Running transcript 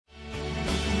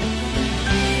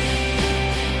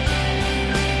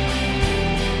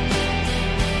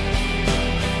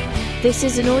This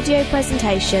is an audio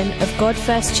presentation of God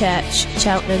First Church,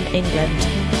 Cheltenham, England.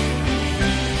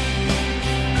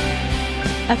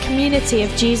 A community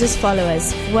of Jesus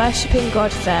followers, worshipping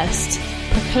God first,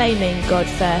 proclaiming God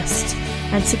first,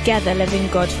 and together living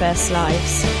God first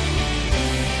lives.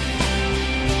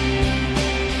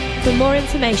 For more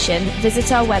information,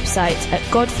 visit our website at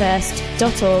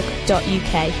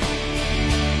godfirst.org.uk.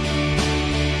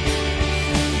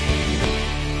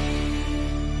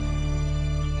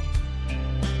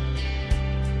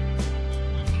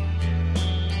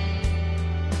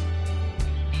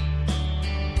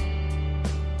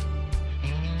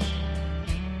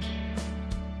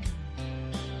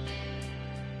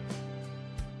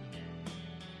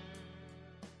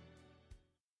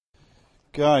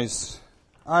 Guys,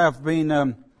 I have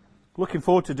been looking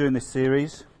forward to doing this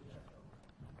series,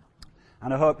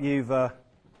 and I hope you've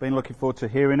been looking forward to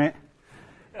hearing it.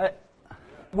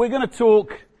 We're going to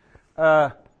talk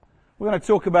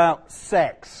about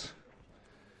sex.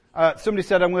 Somebody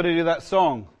said I'm going to do that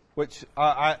song, which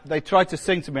they tried to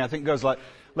sing to me. I think it goes like,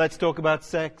 "Let's talk about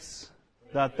sex,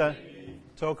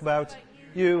 talk about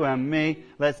you and me.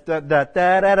 Let's da da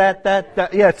da da da da da."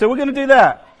 Yeah, so we're going to do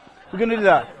that. We're going to do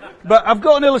that. But I've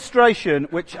got an illustration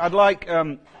which I'd like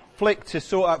Flick to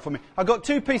sort out for me. I've got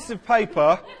two pieces of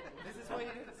paper.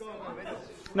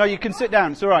 No, you can sit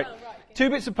down. It's all right.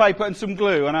 Two bits of paper and some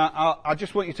glue, and I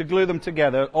just want you to glue them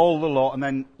together, all the lot, and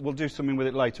then we'll do something with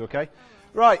it later, okay?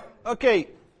 Right, okay.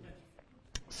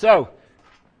 So,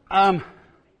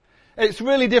 it's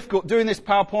really difficult doing this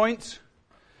PowerPoint,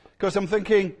 because I'm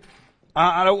thinking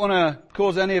I don't want to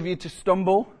cause any of you to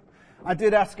stumble. I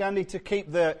did ask Andy to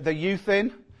keep the youth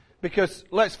in, because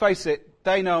let's face it,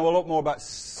 they know a lot more about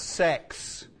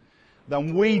sex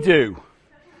than we do.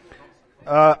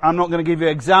 I'm not going to give you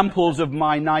examples of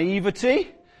my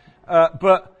naivety,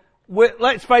 but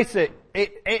let's face it,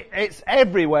 it's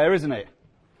everywhere, isn't it?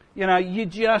 You know,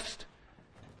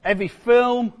 every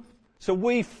film. So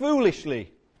we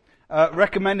foolishly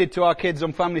recommended to our kids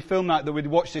on family film night that we'd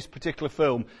watch this particular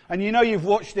film. And you know you've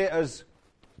watched it as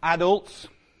adults.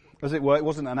 As it were, it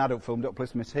wasn't an adult film, don't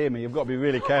please mishear me, you've got to be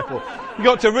really careful. You've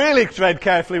got to really tread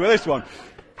carefully with this one.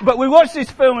 But we watched this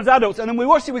film as adults, and then we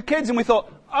watched it with kids, and we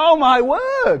thought, oh my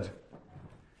word,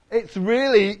 it's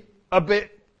really a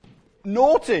bit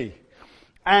naughty.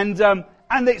 And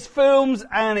it's films,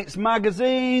 and it's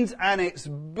magazines, and it's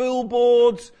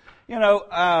billboards, you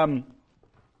know,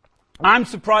 I'm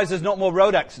surprised there's not more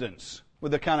road accidents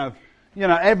with the kind of, you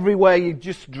know, everywhere you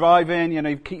just drive in, you know,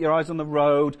 you keep your eyes on the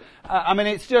road. I mean,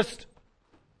 it's just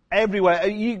everywhere.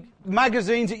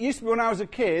 Magazines, it used to be when I was a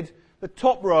kid, the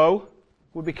top row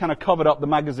would be kind of covered up, the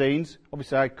magazines.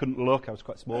 Obviously, I couldn't look, I was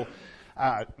quite small.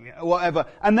 Whatever.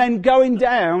 And then going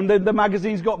down, the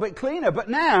magazines got a bit cleaner. But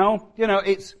now, you know,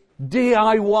 it's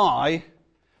DIY,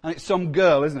 and it's some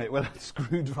girl, isn't it, with a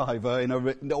screwdriver in a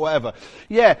whatever.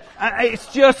 Yeah,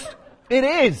 it's just, it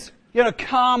is. You know,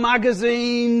 car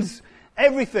magazines,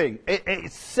 everything.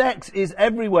 Sex is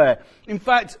everywhere. In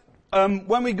fact,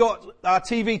 when we got our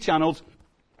TV channels,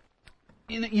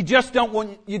 you just don't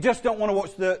want to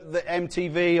watch the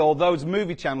MTV or those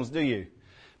movie channels, do you?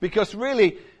 Because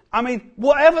really, I mean,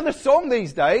 whatever the song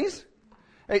these days,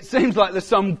 it seems like there's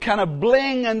some kind of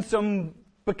bling and some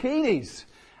bikinis,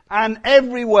 and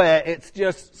everywhere it's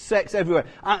just sex everywhere.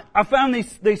 I found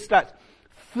these stats.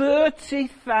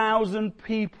 30,000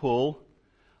 people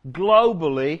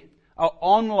globally are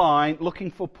online looking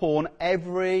for porn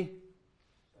every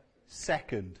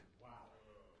second. Wow.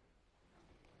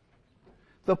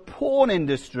 The porn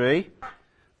industry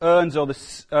earns,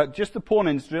 just the porn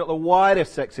industry, not the wider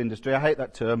sex industry, I hate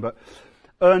that term, but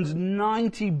earns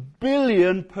 90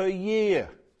 billion per year.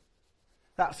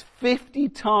 That's 50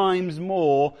 times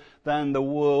more than the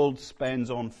world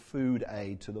spends on food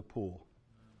aid to the poor.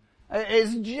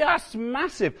 It's just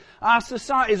massive. Our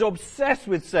society is obsessed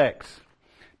with sex.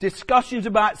 Discussions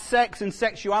about sex and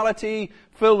sexuality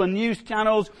fill the news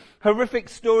channels. Horrific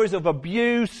stories of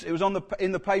abuse. It was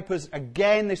in the papers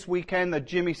again this weekend that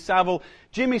Jimmy Savile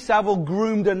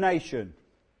groomed a nation.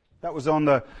 That was on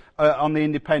the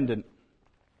Independent.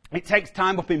 It takes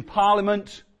time up in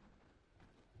Parliament.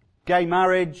 Gay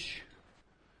marriage.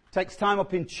 Takes time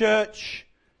up in church.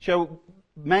 Show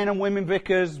men and women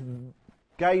vicars,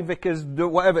 gay vicars,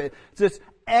 whatever. It's just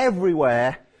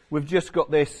everywhere we've just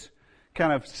got this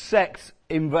kind of sex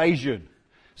invasion.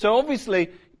 So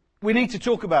obviously, we need to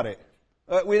talk about it.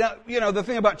 The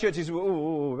thing about church is, we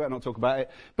better not talk about it.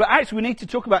 But actually, we need to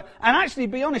talk about it. And actually,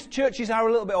 be honest, churches are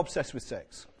a little bit obsessed with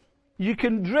sex. You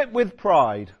can drip with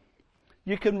pride.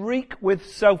 You can reek with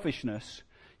selfishness.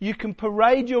 You can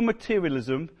parade your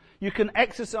materialism. You can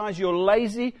exercise your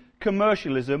lazy,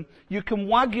 commercialism, you can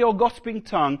wag your gossiping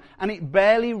tongue and it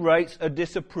barely rates a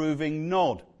disapproving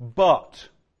nod. But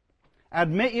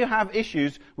admit you have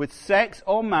issues with sex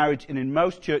or marriage, and in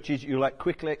most churches you'll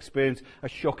quickly experience a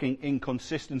shocking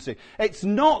inconsistency. It's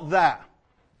not that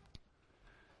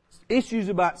issues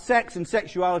about sex and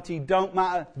sexuality don't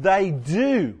matter. They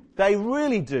do. They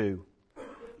really do.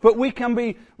 But we can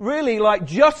be really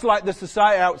just like the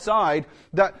society outside,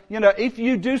 that, if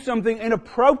you do something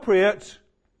inappropriate,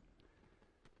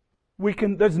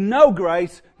 there's no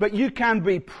grace, but you can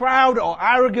be proud or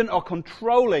arrogant or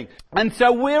controlling. And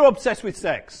so we're obsessed with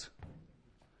sex.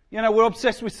 We're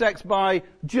obsessed with sex by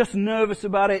just nervous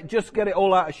about it, just get it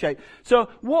all out of shape. So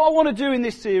what I want to do in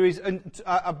this series, and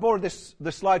I borrowed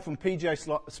the slide from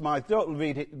PJ Smyth. Don't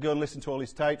read it, go and listen to all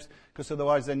his tapes, because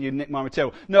otherwise then you nick my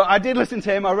material. No, I did listen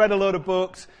to him. I read a load of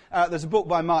books. There's a book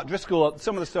by Mark Driscoll.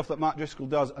 Some of the stuff that Mark Driscoll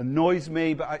does annoys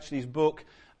me, but actually his book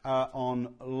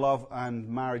on love and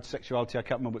marriage, sexuality, I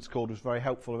can't remember what it's called, was very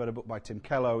helpful. I read a book by Tim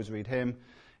Keller. I always read him.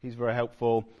 He's very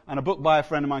helpful. And a book by a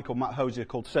friend of mine called Matt Hosier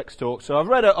called Sex Talk. So I've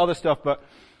read other stuff, but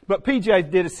PJ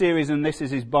did a series, and this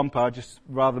is his bumper. Just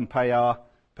rather than pay our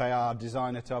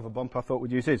designer to have a bumper, I thought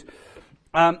we'd use his.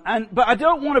 But I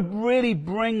don't want to really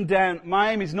bring down,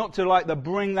 my aim is not to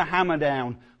bring the hammer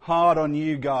down hard on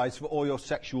you guys for all your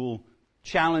sexual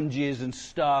challenges and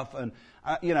stuff, and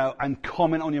and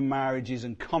comment on your marriages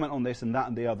and comment on this and that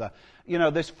and the other.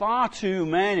 There's far too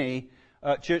many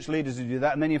church leaders who do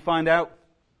that, and then you find out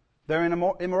they're in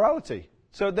immorality.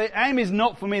 So the aim is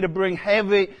not for me to bring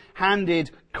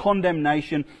heavy-handed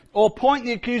condemnation or point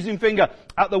the accusing finger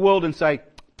at the world and say,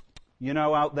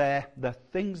 out there, the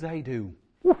things they do.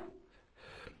 Woo.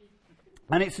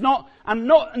 And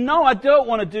no, I don't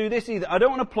want to do this either. I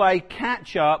don't want to play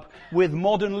catch up with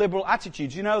modern liberal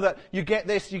attitudes. That you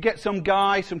get some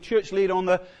guy, some church leader on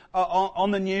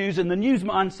the news, and the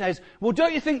newsman says, well,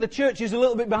 don't you think the church is a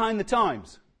little bit behind the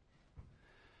times?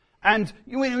 And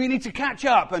we need to catch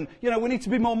up, and, we need to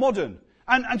be more modern.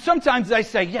 And sometimes they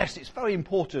say, yes, it's very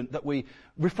important that we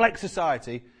reflect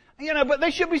society. But they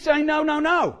should be saying,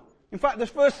 no. In fact, the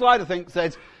first slide, I think,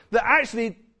 says that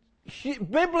actually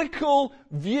biblical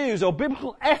views or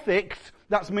biblical ethics,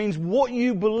 that means what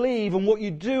you believe and what you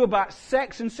do about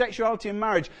sex and sexuality and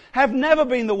marriage, have never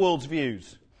been the world's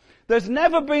views. There's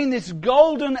never been this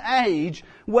golden age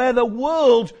where the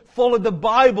world followed the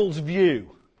Bible's view.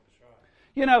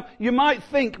 You might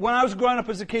think, when I was growing up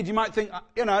as a kid, you might think,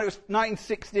 it was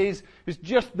 1960s, it was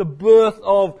just the birth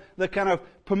of the kind of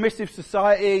permissive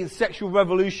society, the sexual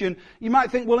revolution. You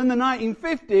might think, well, in the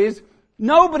 1950s,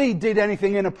 nobody did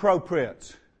anything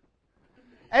inappropriate.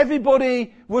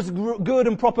 Everybody was good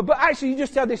and proper, but actually you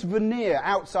just had this veneer,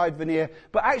 outside veneer,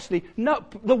 but actually, no,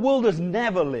 the world has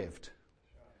never lived.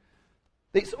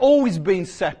 It's always been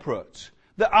separate.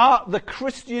 The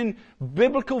Christian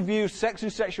biblical view of sex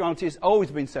and sexuality has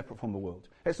always been separate from the world.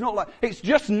 It's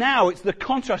just now, the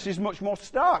contrast is much more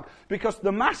stark because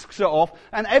the masks are off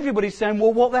and everybody's saying,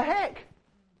 well, what the heck?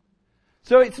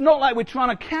 So it's not like we're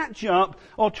trying to catch up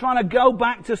or trying to go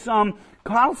back to some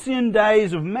halcyon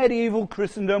days of medieval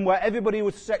Christendom where everybody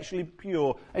was sexually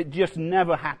pure. It just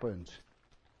never happened.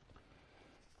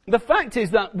 The fact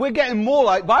is that we're getting more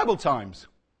like Bible times.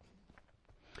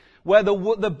 Where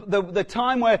the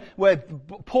time where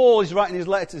Paul is writing his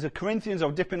letter to Corinthians,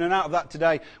 I'm dipping in and out of that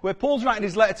today, where Paul's writing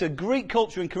his letter to Greek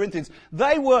culture in Corinthians,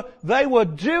 they were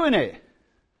doing it.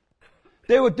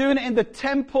 They were doing it in the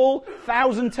temple,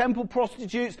 1,000 temple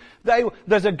prostitutes.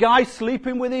 There's a guy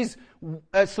sleeping with his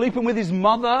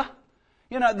mother.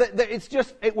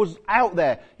 It was out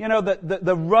there.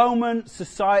 The Roman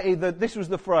society, this was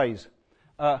the phrase,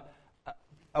 a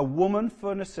woman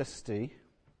for necessity,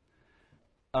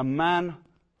 a man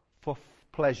for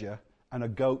pleasure, and a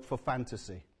goat for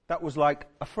fantasy. That was like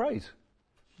a phrase.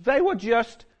 They were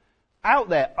just out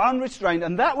there, unrestrained,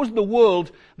 and that was the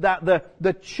world that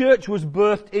the church was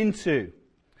birthed into.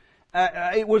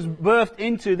 It was birthed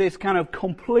into this kind of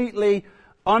completely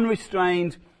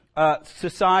unrestrained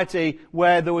society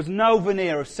where there was no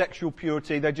veneer of sexual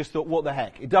purity. They just thought, what the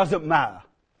heck? It doesn't matter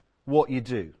what you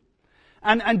do.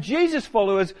 And Jesus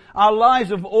followers, our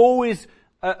lives have always...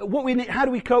 how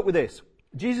do we cope with this?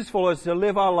 Jesus followers to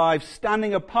live our lives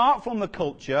standing apart from the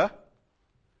culture,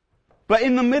 but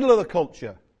in the middle of the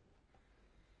culture.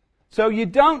 So you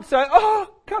don't say,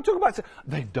 can't talk about it.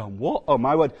 They've done what? Oh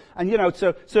my word. And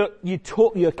so you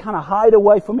kind of hide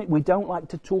away from it. We don't like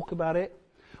to talk about it.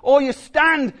 Or you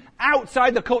stand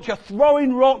outside the culture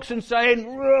throwing rocks and saying,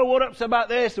 what up's about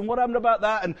this and what happened about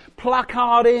that, and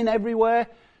placarding everywhere.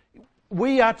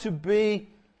 We are to be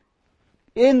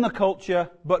in the culture,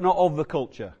 but not of the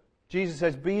culture. Jesus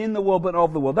says, be in the world but not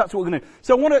of the world. That's what we're going to do.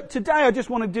 So today I just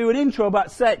want to do an intro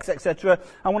about sex, etc.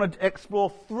 I want to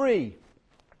explore three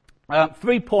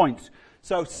points.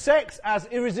 So sex as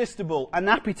irresistible, an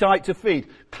appetite to feed.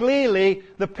 Clearly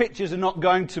the pictures are not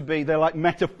going to be, they're like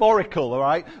metaphorical,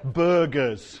 alright?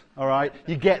 Burgers, alright?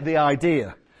 You get the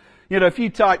idea. You know, if you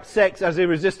type sex as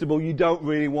irresistible, you don't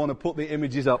really want to put the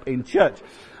images up in church.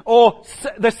 Or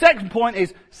the second point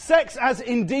is sex as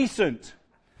indecent.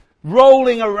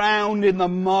 Rolling around in the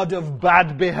mud of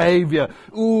bad behaviour.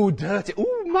 Ooh, dirty.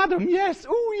 Ooh, madam, yes.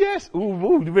 Ooh, yes.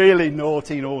 Ooh, really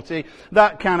naughty.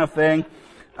 That kind of thing.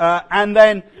 And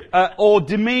then, or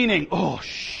demeaning. Oh,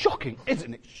 shocking.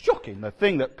 Isn't it shocking, the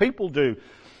thing that people do?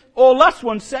 Or last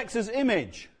one, sex as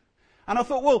image. And I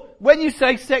thought, well, when you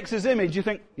say sex as image, you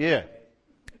think, yeah,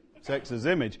 sex as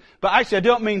image. But actually, I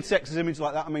don't mean sex as image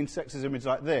like that. I mean sex as image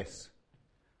like this.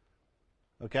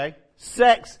 Okay?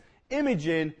 Sex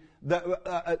imaging.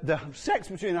 The sex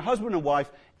between a husband and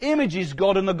wife images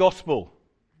God and the gospel.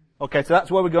 Okay, so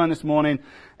that's where we're going this morning.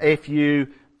 I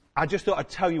just thought I'd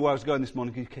tell you where I was going this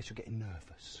morning in case you're getting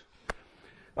nervous.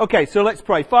 Okay, so let's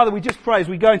pray. Father, we just pray as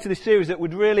we go into this series that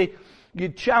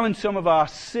you'd challenge some of our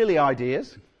silly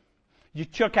ideas.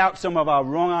 You'd chuck out some of our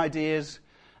wrong ideas.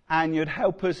 And you'd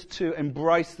help us to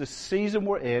embrace the season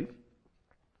we're in,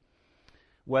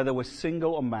 whether we're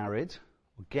single or married,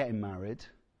 or getting married.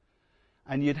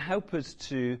 And you'd help us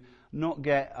to not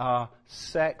get our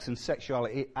sex and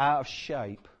sexuality out of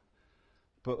shape,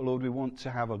 but Lord, we want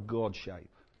to have a God shape.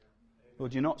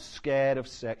 Lord, you're not scared of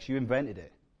sex. You invented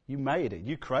it. You made it.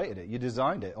 You created it. You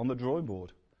designed it on the drawing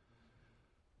board.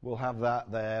 We'll have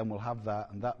that there, and we'll have that,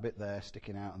 and that bit there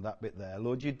sticking out, and that bit there.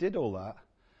 Lord, you did all that,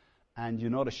 and you're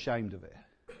not ashamed of it.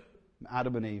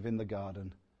 Adam and Eve in the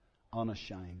garden,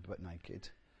 unashamed but naked.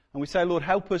 And we say, Lord,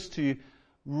 help us to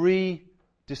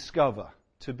rediscover,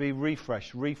 to be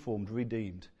refreshed, reformed,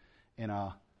 redeemed in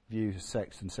our views of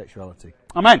sex and sexuality.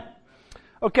 Amen.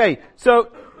 Okay,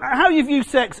 so how you view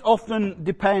sex often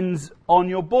depends on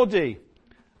your body.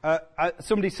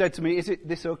 Somebody said to me, is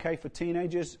this okay for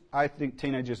teenagers? I think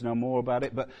teenagers know more about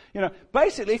it, but,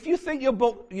 basically if you think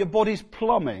your body's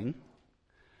plumbing,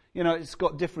 it's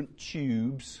got different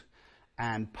tubes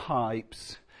and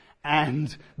pipes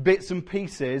and bits and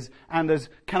pieces, and there's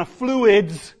kind of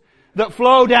fluids that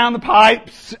flow down the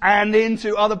pipes and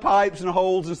into other pipes and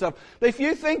holes and stuff. If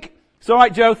you think, it's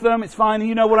alright Jotham, it's fine,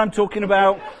 you know what I'm talking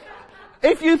about.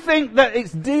 If you think that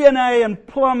it's DNA and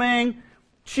plumbing,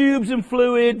 tubes and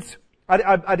fluids,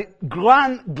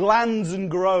 glands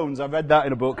and groans, I read that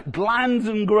in a book, glands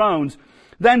and groans,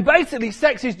 then basically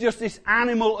sex is just this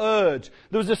animal urge.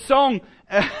 There was a song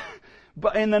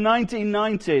but in the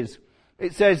 1990s,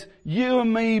 it says, you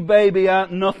and me, baby,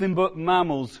 aren't nothing but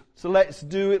mammals. So let's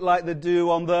do it like they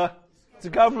do on the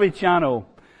Discovery Channel.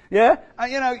 Yeah?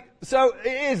 And, so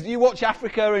it is. You watch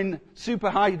Africa in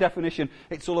super high definition.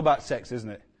 It's all about sex, isn't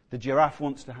it? The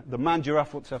man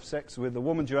giraffe wants to have sex with the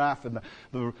woman giraffe, and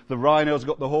the rhino's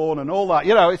got the horn and all that.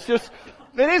 It's just,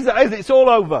 it is that, isn't it? It's all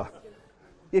over.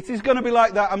 It is going to be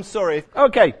like that, I'm sorry.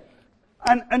 Okay.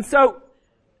 And so,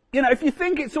 if you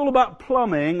think it's all about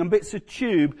plumbing and bits of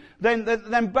tube,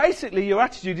 then basically your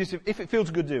attitude is, if it feels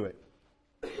good, do it.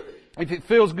 If it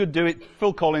feels good, do it.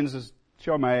 Phil Collins is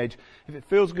show my age. If it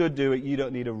feels good, do it. You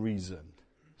don't need a reason.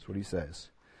 That's what he says.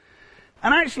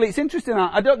 And actually, it's interesting.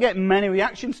 I don't get many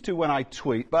reactions to when I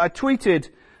tweet, but I tweeted,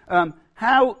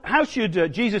 how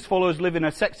should Jesus followers live in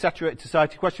a sex-saturated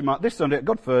society? ? This Sunday at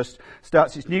God First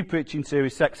starts its new preaching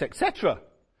series, Sex, etc.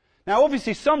 Now,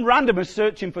 obviously, some random is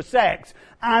searching for sex,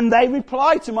 and they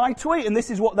reply to my tweet, and this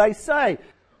is what they say.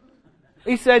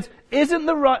 He says, isn't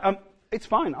the right... it's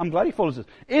fine, I'm glad he follows us.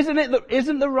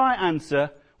 Isn't the right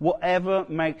answer whatever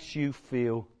makes you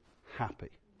feel happy?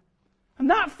 And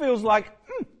that feels like,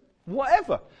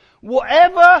 whatever.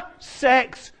 Whatever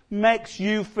sex makes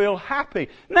you feel happy.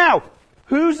 Now,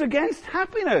 who's against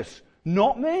happiness?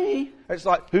 Not me. It's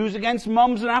like, who's against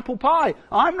mums and apple pie?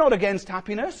 I'm not against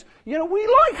happiness. We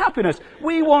like happiness.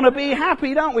 We want to be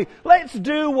happy, don't we? Let's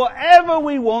do whatever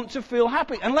we want to feel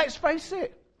happy. And let's face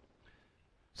it,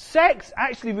 sex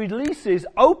actually releases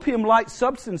opium-like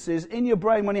substances in your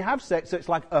brain when you have sex, so it's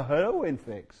like a heroin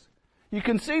fix. You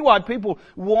can see why people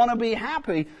want to be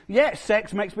happy. Yes,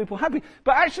 sex makes people happy.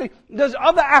 But actually, there's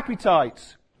other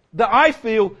appetites that I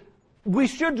feel we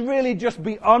should really just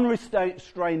be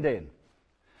unrestrained in.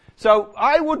 So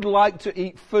I would like to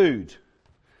eat food.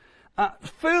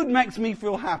 Food makes me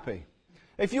feel happy.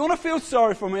 If you want to feel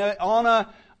sorry for me on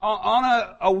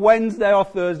a Wednesday or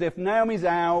Thursday, if Naomi's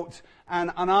out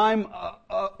and I'm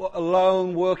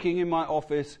alone working in my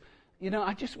office,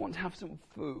 I just want to have some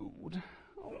food.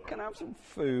 can I have some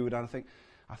food? And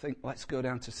I think, let's go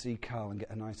down to see Carl and get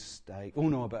a nice steak. Oh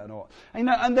no, I better not.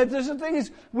 And there's the thing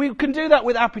is, we can do that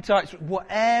with appetites.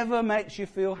 Whatever makes you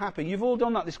feel happy. You've all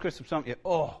done that this Christmas, haven't you?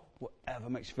 Oh, whatever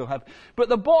makes you feel happy. But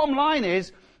the bottom line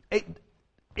is,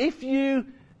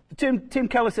 Tim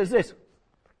Keller says this,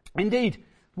 indeed,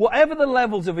 whatever the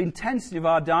levels of intensity of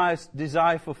our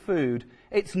desire for food,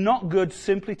 it's not good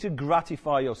simply to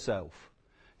gratify yourself.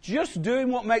 Just doing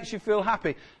what makes you feel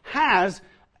happy has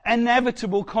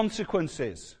inevitable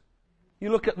consequences. You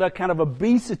look at the kind of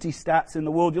obesity stats in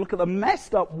the world, you look at the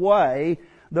messed up way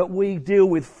that we deal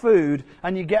with food,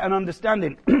 and you get an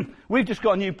understanding. We've just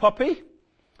got a new puppy.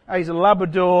 He's a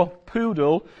Labrador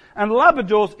poodle. And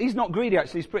Labradors, he's not greedy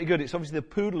actually, he's pretty good. It's obviously the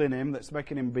poodle in him that's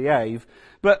making him behave.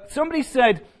 But somebody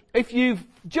said, if you've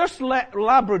just let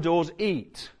Labradors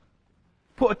eat,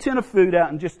 put a tin of food out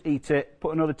and just eat it,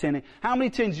 put another tin in. How many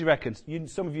tins do you reckon?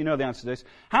 Some of you know the answer to this.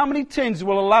 How many tins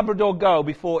will a Labrador go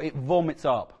before it vomits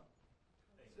up?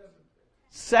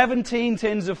 17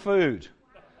 tins of food.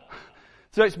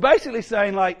 So it's basically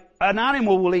saying like, an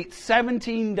animal will eat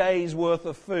 17 days worth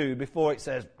of food before it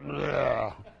says,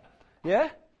 bleh. Yeah?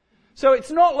 So it's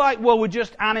not like, well, we're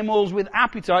just animals with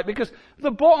appetite, because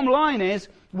the bottom line is,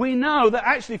 we know that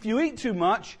actually if you eat too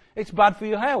much, it's bad for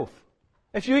your health.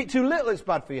 If you eat too little, it's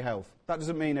bad for your health. That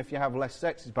doesn't mean if you have less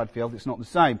sex, it's bad for your health. It's not the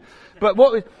same. But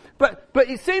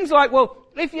it seems like, well,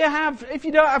 if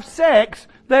you don't have sex,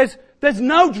 there's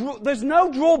no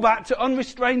drawback to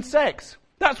unrestrained sex.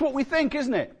 That's what we think,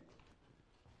 isn't it?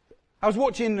 I was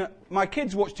watching, my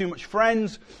kids watch too much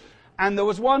Friends, and there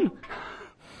was one,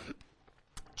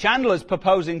 Chandler's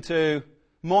proposing to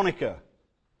Monica.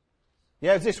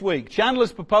 Yeah, it was this week.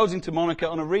 Chandler's proposing to Monica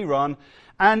on a rerun,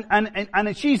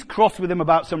 and she's cross with him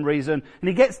about some reason, and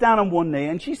he gets down on one knee,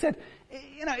 and she said,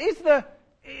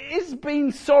 is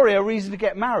being sorry a reason to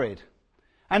get married?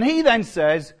 And he then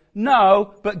says,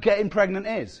 no, but getting pregnant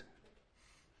is.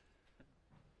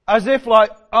 As if like,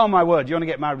 oh my word, you only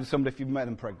get married with somebody if you've made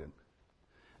them pregnant.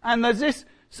 And there's this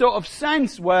sort of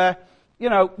sense where,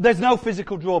 there's no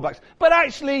physical drawbacks. But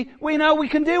actually, we know we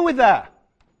can deal with that.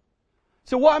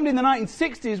 So what happened in the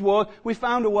 1960s was we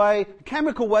found a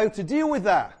chemical way to deal with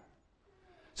that.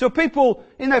 So people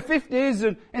in their 50s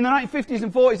and in the 1950s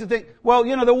and 40s would think, well,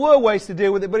 there were ways to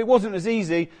deal with it, but it wasn't as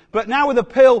easy. But now with a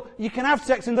pill, you can have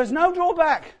sex and there's no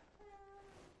drawback.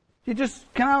 You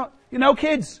just can't,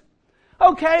 kids.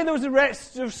 Okay, there was the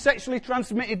rest of sexually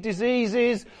transmitted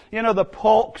diseases, the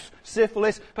pox,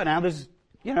 syphilis, but now there's,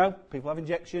 people have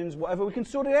injections, whatever, we can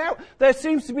sort it out. There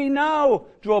seems to be no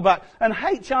drawback. And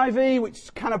HIV,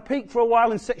 which kind of peaked for a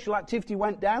while and sexual activity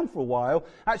went down for a while,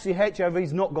 actually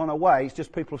HIV's not gone away, it's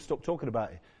just people have stopped talking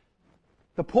about it.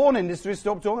 The porn industry has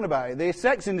stopped talking about it, the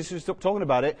sex industry has stopped talking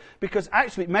about it, because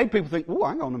actually it made people think, oh,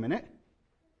 hang on a minute.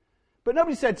 But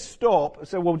nobody said stop, and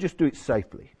said, well, just do it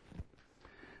safely.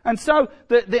 And so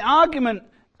the argument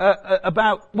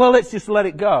about, well, let's just let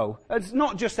it go, it's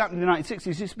not just happened in the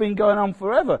 1960s, it's been going on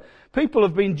forever. People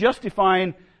have been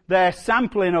justifying their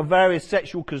sampling of various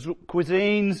sexual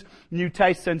cuisines, new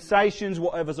taste sensations,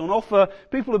 whatever's on offer.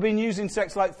 People have been using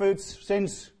sex like foods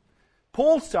since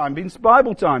Paul's time, since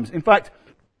Bible times. In fact,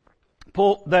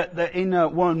 Paul, in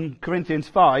 1 Corinthians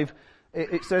 5,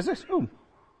 it says this. Oh,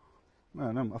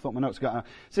 no, I thought my notes got out.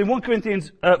 So in 1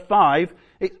 Corinthians 5,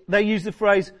 they use the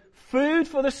phrase, food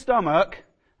for the stomach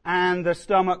and the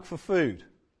stomach for food.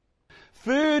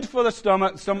 Food for the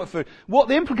stomach, stomach for food. What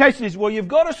the implication is, well, you've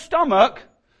got a stomach,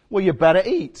 well, you better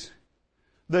eat.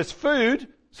 There's food,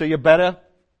 so you better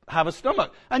have a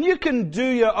stomach. And you can do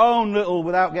your own little,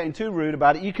 without getting too rude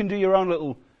about it, you can do your own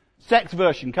little sex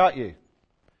version, can't you?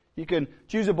 You can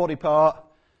choose a body part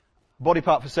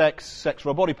for sex, sex for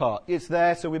a body part. It's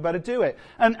there, so we better do it.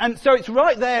 And so it's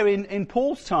right there in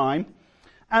Paul's time.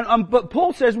 But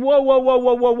Paul says, whoa,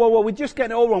 we're just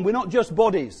getting it all wrong. We're not just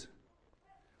bodies.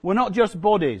 We're not just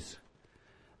bodies.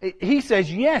 He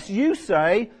says, yes, you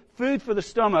say food for the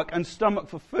stomach and stomach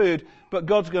for food, but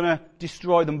God's going to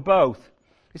destroy them both.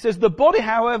 He says, the body,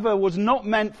 however, was not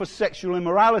meant for sexual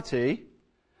immorality,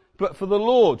 but for the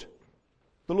Lord.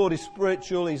 The Lord is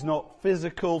spiritual, He's not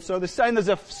physical. So they're saying there's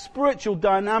a spiritual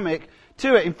dynamic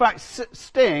to it. In fact,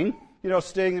 Sting,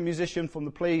 Sting, the musician from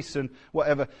the Police and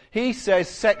whatever, he says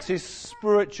sex is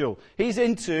spiritual. He's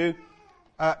into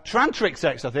tantric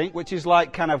sex, I think, which is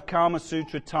like kind of Kama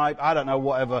Sutra type, I don't know,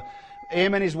 whatever.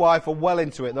 Him and his wife are well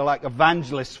into it. They're like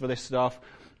evangelists for this stuff.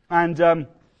 And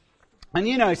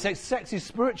he says sex is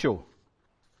spiritual.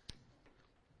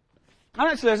 And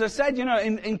actually, as I said,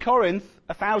 in Corinth,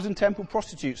 1,000 temple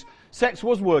prostitutes. Sex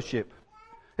was worship.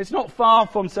 It's not far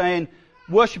from saying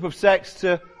worship of sex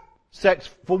to sex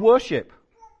for worship.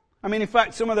 I mean, in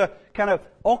fact, some of the kind of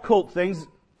occult things,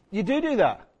 you do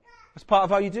that. That's part of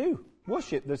how you do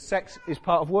worship. The sex is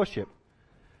part of worship.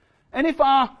 And if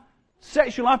our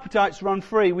sexual appetites run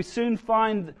free, we soon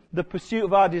find the pursuit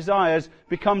of our desires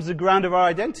becomes the ground of our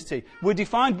identity. We're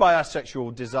defined by our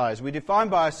sexual desires. We're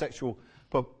defined by our sexual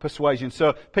persuasion.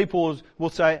 So people will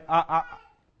say,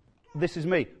 this is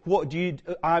me. What do you?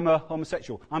 I'm a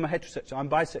homosexual. I'm a heterosexual. I'm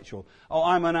bisexual. Or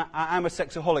I'm a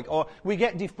sexaholic. Or we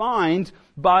get defined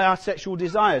by our sexual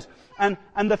desires. And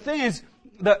the thing is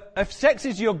that if sex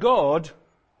is your God,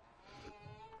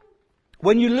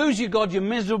 when you lose your God, you're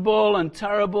miserable and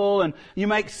terrible, and you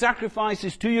make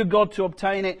sacrifices to your God to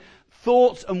obtain it.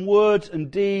 Thoughts and words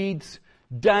and deeds,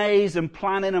 days and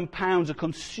planning and pounds are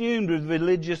consumed with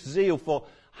religious zeal for,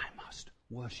 I must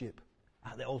worship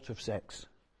at the altar of sex.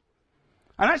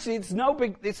 And actually, it's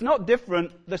not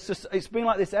different. It's been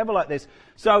like this, ever like this.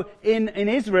 So in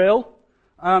Israel,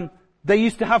 they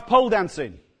used to have pole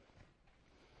dancing.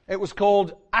 It was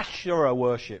called Asherah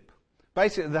worship.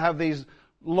 Basically, they have these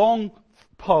long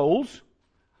poles,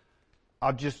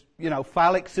 are just,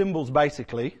 phallic symbols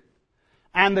basically.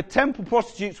 And the temple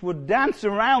prostitutes would dance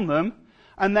around them,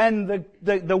 and then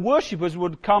the worshippers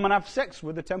would come and have sex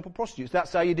with the temple prostitutes.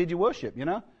 That's how you did your worship,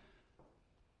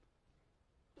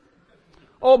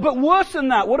 Oh, but worse than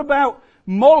that, what about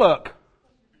Moloch?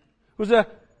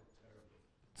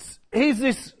 He's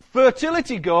this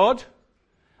fertility god,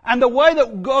 and the way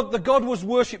that the god was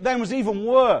worshipped then was even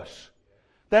worse.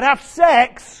 They'd have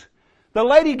sex, the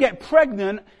lady get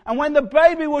pregnant, and when the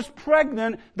baby was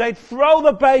pregnant, they'd throw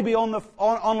the baby on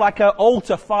like an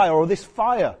altar fire, or this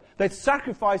fire. They'd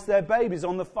sacrifice their babies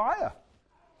on the fire.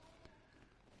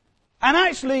 And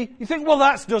actually, you think, well,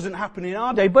 that doesn't happen in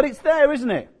our day, but it's there, isn't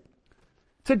it?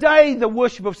 Today, the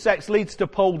worship of sex leads to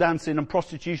pole dancing and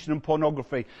prostitution and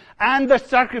pornography, and the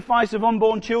sacrifice of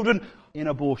unborn children in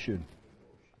abortion.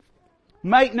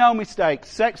 Make no mistake,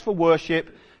 sex for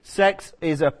worship, sex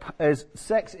is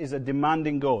a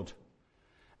demanding God.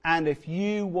 And if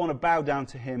you want to bow down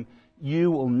to him,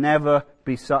 you will never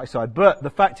be satisfied. But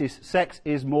the fact is, sex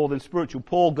is more than spiritual.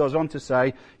 Paul goes on to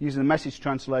say, using the Message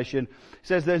translation, he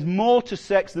says there's more to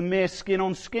sex than mere skin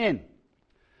on skin.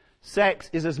 Sex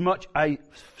is as much a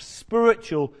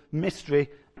spiritual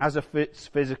mystery as a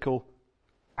physical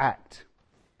act.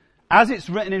 As it's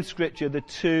written in Scripture, the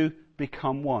two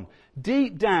become one.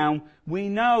 Deep down, we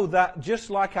know that just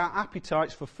like our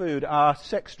appetites for food, our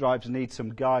sex drives need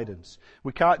some guidance.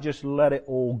 We can't just let it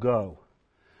all go.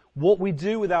 What we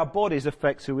do with our bodies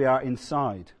affects who we are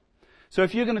inside. So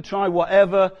if you're going to try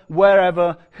whatever,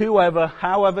 wherever, whoever,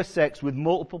 however sex with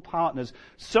multiple partners,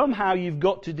 somehow you've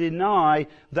got to deny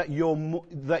that you're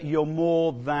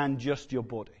more than just your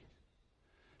body.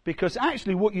 Because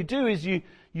actually what you do is you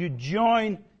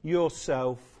join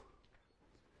yourself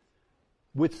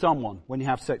with someone when you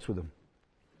have sex with them.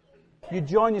 You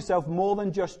join yourself more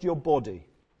than just your body.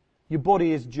 Your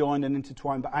body is joined and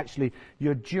intertwined, but actually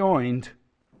you're joined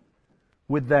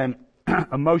with them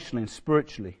emotionally and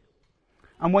spiritually.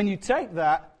 And when you take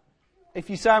that, if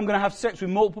you say I'm going to have sex with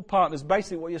multiple partners,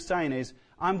 basically what you're saying is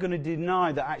I'm going to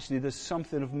deny that actually there's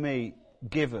something of me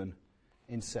given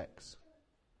in sex.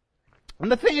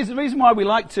 And the thing is, the reason why we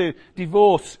like to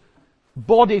divorce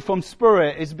body from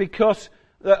spirit is because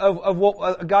of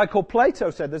what a guy called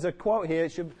Plato said. There's a quote here.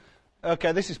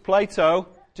 This is Plato.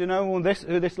 Do you know who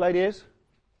this lady is?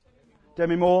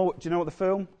 Demi Moore. Do you know what the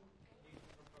film?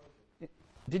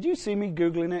 Did you see me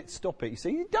Googling it? Stop it. You see,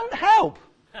 you don't help.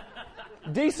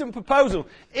 Decent Proposal.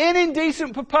 In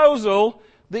Indecent Proposal,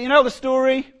 you know the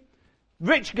story?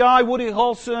 Rich guy, Woody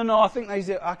Harrelson, or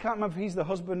I can't remember if he's the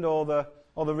husband or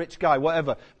the rich guy,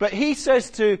 whatever. But he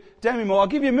says to Demi Moore, I'll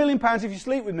give you £1 million if you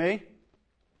sleep with me.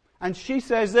 And she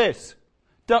says this.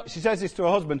 She says this to her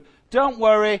husband. Don't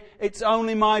worry, it's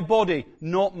only my body,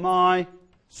 not my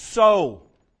soul.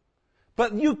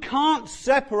 But you can't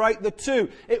separate the two.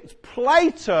 It's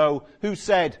Plato who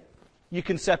said you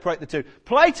can separate the two.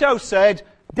 Plato said,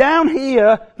 down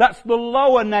here, that's the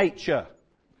lower nature.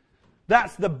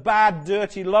 That's the bad,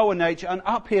 dirty lower nature. And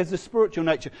up here is the spiritual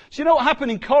nature. So you know what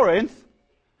happened in Corinth?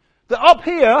 That up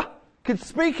here could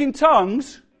speak in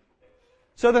tongues.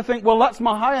 So they think, well, that's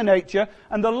my higher nature.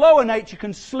 And the lower nature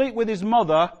can sleep with his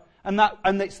mother. And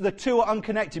the two are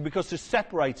unconnected because they're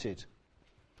separated.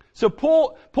 So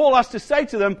Paul has to say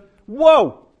to them,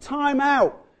 whoa, time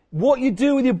out. What you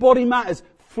do with your body matters.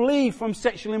 Flee from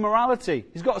sexual immorality.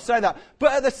 He's got to say that.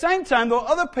 But at the same time, there are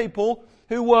other people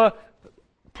who were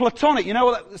platonic. You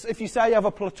know, if you say you have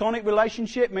a platonic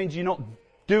relationship, it means you're not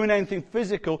doing anything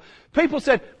physical. People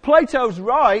said, Plato's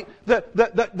right,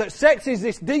 that sex is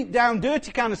this deep down,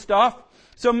 dirty kind of stuff.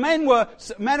 So men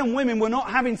and women were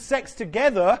not having sex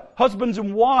together. Husbands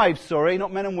and wives, sorry,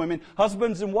 not men and women.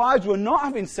 Husbands and wives were not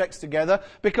having sex together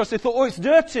because they thought, oh, it's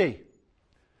dirty.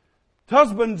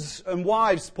 Husbands and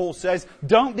wives, Paul says,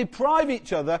 don't deprive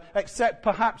each other except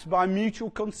perhaps by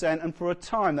mutual consent and for a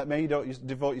time that may you don't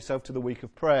devote yourself to the week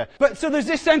of prayer. But so there's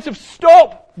this sense of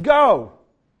stop, go.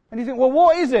 And you think, well,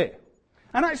 what is it?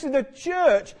 And actually the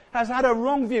church has had a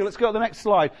wrong view. Let's go to the next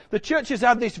slide. The church has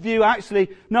had this view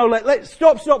actually, no, let's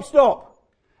stop.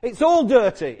 It's all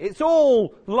dirty. It's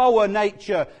all lower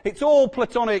nature. It's all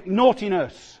platonic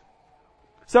naughtiness.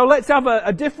 So let's have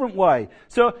a different way.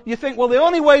 So you think, well, the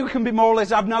only way we can be moral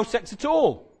is have no sex at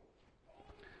all.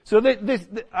 So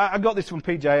I got this from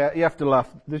PJ. You have to laugh.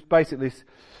 There's basically this.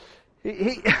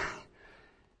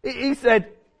 He said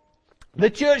the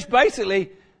church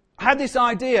basically had this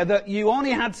idea that you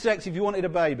only had sex if you wanted a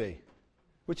baby,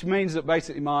 which means that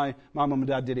basically my mum and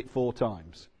dad did it 4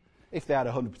 times if they had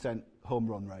 100% home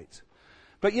run rate.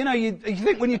 But you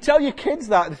think when you tell your kids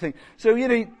that, they think, so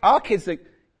our kids think,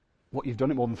 what, you've done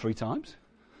it more than 3 times?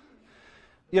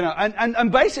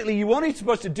 And basically you weren't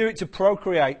supposed to do it to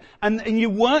procreate, and you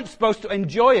weren't supposed to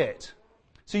enjoy it.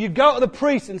 So you go to the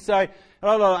priest and say,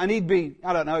 oh, and he'd be,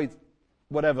 I don't know,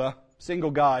 whatever,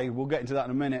 single guy, we'll get into that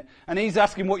in a minute, and he's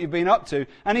asking what you've been up to,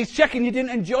 and he's checking you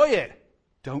didn't enjoy it.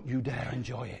 Don't you dare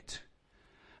enjoy it.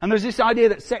 And there's this idea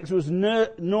that sex was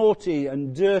naughty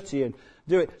and dirty and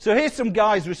do it. So here's some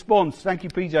guy's response. Thank you,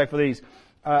 PJ, for these.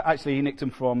 Actually, he nicked them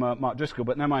from Mark Driscoll,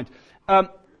 but never mind. A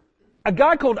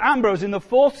guy called Ambrose in the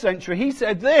 4th century, he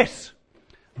said this: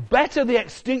 better the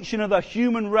extinction of the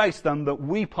human race than that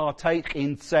we partake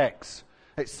in sex.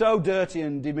 It's so dirty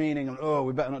and demeaning, and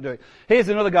we better not do it. Here's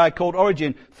another guy called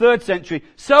Origen, 3rd century,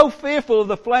 so fearful of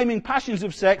the flaming passions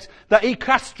of sex that he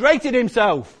castrated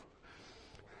himself.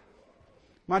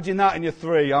 Imagine that in your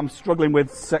 3. I'm struggling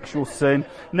with sexual sin.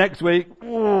 Next week,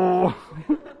 I've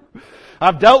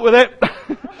dealt with it.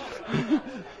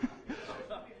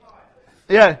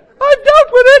 Yeah, I've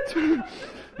dealt with it.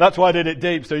 That's why I did it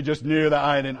deep, so he just knew that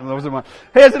I didn't.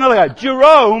 Here's another guy.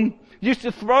 Jerome used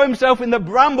to throw himself in the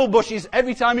bramble bushes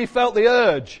every time he felt the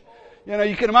urge.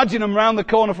 You can imagine him round the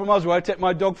corner from us where I take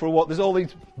my dog for a walk. There's all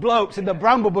these blokes in the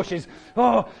bramble bushes.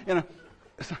 PJ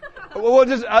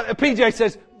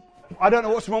says, I don't know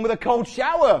what's wrong with a cold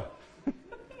shower.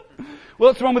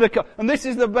 What's wrong with and this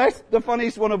is the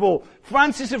funniest one of all.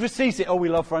 Francis of Assisi. Oh, we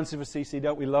love Francis of Assisi,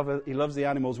 don't we? He loves the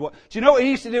animals. Do you know what he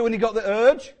used to do when he got the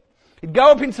urge? He'd go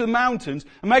up into the mountains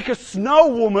and make a snow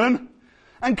woman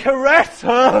and caress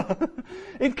her.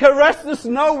 He'd caress the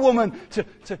snow woman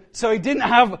so he didn't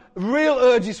have real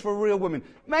urges for real women.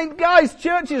 Man, guys,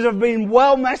 churches have been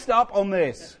well messed up on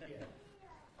this.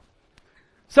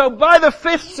 So by the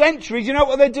 5th century, do you know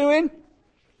what they're doing?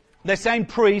 They're saying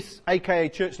priests, aka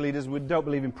church leaders, we don't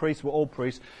believe in priests, we're all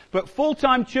priests, but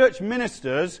full-time church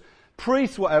ministers,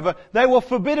 priests, whatever, they were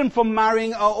forbidden from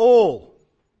marrying at all.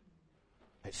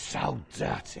 It's so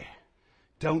dirty.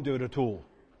 Don't do it at all.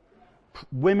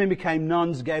 Women became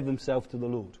nuns, gave themselves to the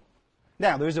Lord.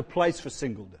 Now, there is a place for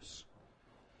singleness,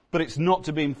 but it's not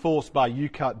to be enforced by you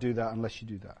can't do that unless you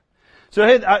do that. So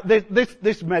here,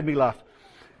 this made me laugh.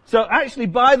 So actually,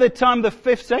 by the time of the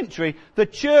 5th century, the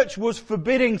church was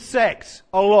forbidding sex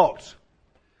a lot.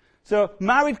 So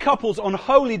married couples on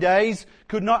holy days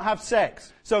could not have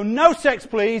sex. So no sex,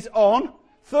 please, on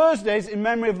Thursdays in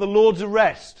memory of the Lord's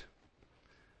arrest.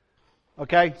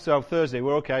 Okay, so Thursday,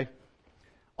 we're okay.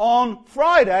 On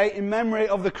Friday, in memory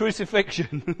of the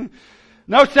crucifixion.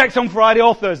 No sex on Friday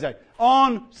or Thursday.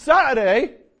 On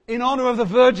Saturday, in honour of the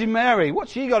Virgin Mary.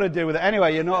 What's she got to do with it?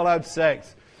 Anyway, you're not allowed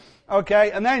sex.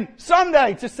 Okay, and then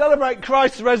Sunday to celebrate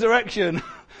Christ's resurrection.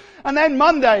 And then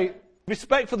Monday,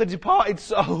 respect for the departed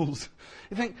souls.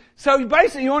 You think, so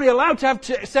basically you're only allowed to have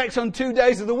sex on 2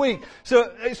 days of the week.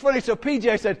 So it's funny, so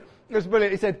PJ said, it was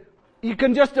brilliant, he said, you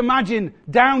can just imagine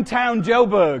downtown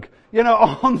Joburg,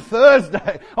 on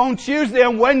Thursday, on Tuesday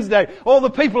and Wednesday, all the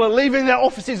people are leaving their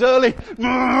offices early.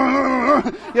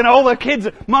 All the kids,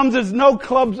 mums, there's no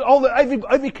clubs,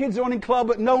 every kid's running club,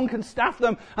 but no one can staff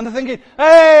them. And they're thinking,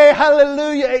 hey,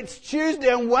 hallelujah, it's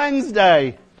Tuesday and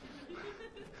Wednesday.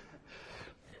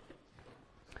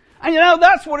 And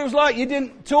that's what it was like. You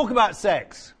didn't talk about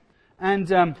sex.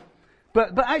 And,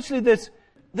 but actually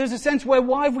there's a sense where,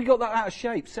 why have we got that out of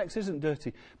shape? Sex isn't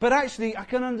dirty. But actually, I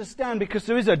can understand because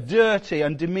there is a dirty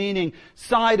and demeaning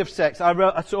side of sex.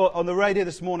 I saw on the radio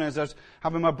this morning as I was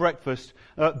having my breakfast,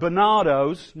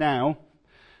 Bernardo's now,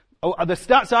 the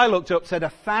stats I looked up said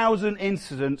 1,000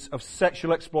 incidents of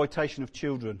sexual exploitation of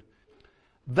children.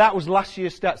 That was last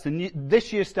year's stats.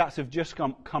 This year's stats have just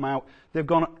come out. They've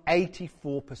gone up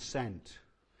 84%.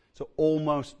 So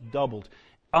almost doubled.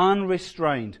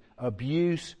 Unrestrained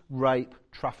abuse, rape,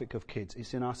 traffic of kids.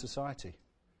 It's in our society.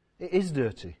 It is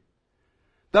dirty.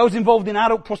 Those involved in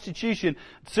adult prostitution,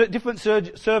 different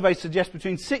surveys suggest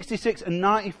between 66 and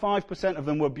 95% of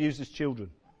them were abused as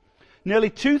children. Nearly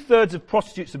 2/3 of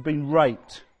prostitutes have been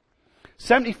raped.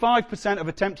 75% of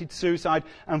attempted suicide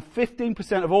and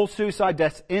 15% of all suicide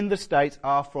deaths in the States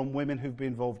are from women who've been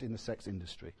involved in the sex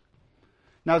industry.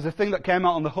 Now, there's a thing that came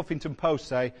out on the Huffington Post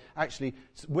say, actually,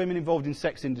 women involved in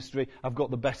sex industry have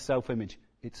got the best self-image.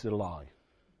 It's a lie.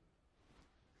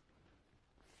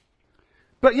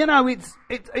 But,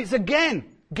 it's again,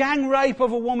 gang rape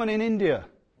of a woman in India.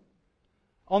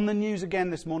 On the news again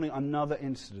this morning, another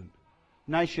incident.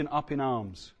 Nation up in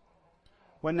arms.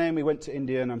 When Naomi went to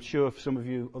India, and I'm sure some of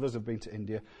you, others have been to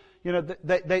India,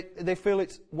 they feel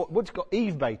it's, what's it called,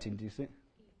 Eve baiting, do you think?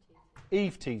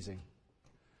 Eve teasing.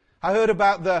 I heard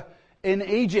about in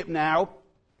Egypt now,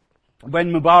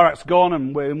 when Mubarak's gone,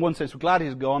 and in one sense we're glad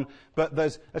he's gone, but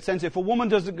there's a sense if a woman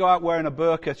doesn't go out wearing a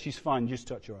burqa, she's fine, just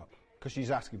touch her up, because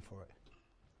she's asking for it.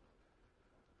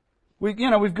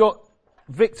 We've got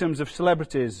victims of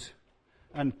celebrities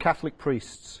and Catholic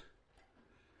priests.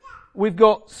 We've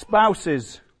got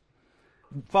spouses.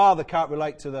 Father can't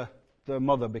relate to the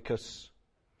mother because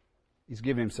he's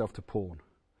giving himself to porn.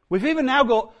 We've even now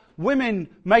got women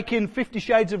making 50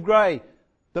 Shades of Grey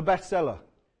the bestseller.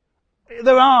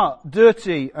 There are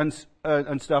dirty and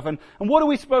stuff. And what are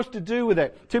we supposed to do with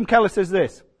it? Tim Keller says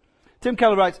this. Tim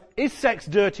Keller writes, is sex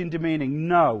dirty and demeaning?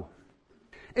 No.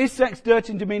 Is sex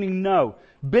dirty and demeaning? No.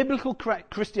 Biblical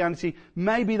Christianity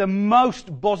may be the most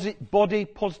body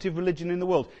positive religion in the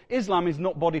world. Islam is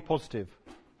not body positive.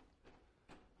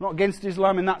 I'm not against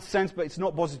Islam in that sense, but it's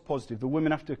not body positive. The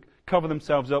women have to cover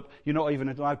themselves up. You're not even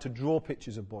allowed to draw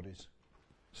pictures of bodies.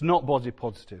 It's not body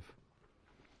positive.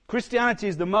 Christianity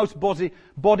is the most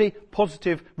body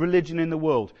positive religion in the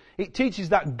world. It teaches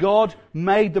that God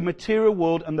made the material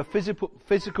world and the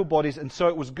physical bodies, and so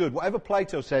it was good. Whatever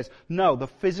Plato says, no, the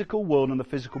physical world and the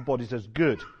physical bodies is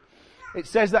good. It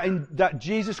says that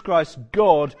Jesus Christ,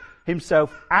 God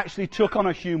himself, actually took on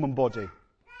a human body,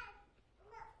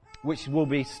 which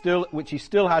he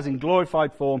still has in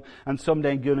glorified form and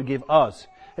someday going to give us.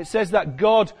 It says that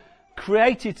God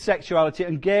created sexuality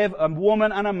and gave a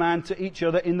woman and a man to each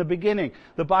other in the beginning.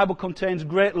 The Bible contains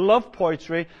great love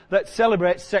poetry that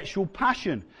celebrates sexual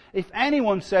passion. If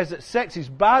anyone says that sex is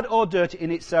bad or dirty in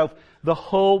itself, the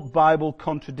whole Bible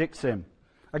contradicts him.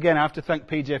 Again, I have to thank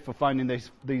PJ for finding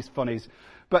these funnies.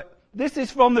 But this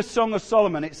is from the Song of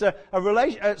Solomon. It's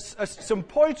some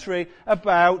poetry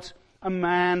about a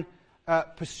man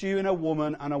pursuing a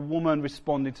woman and a woman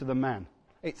responding to the man.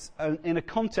 It's in a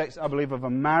context, I believe, of a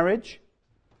marriage.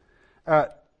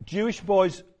 Jewish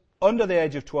boys under the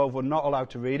age of 12 were not allowed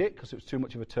to read it because it was too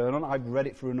much of a turn on. I've read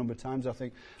it through a number of times. I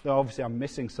think, obviously I'm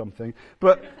missing something.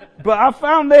 But I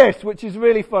found this, which is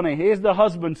really funny. Here's the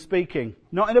husband speaking.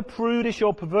 Not in a prudish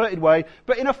or perverted way,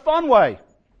 but in a fun way. It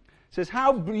says,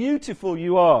 how beautiful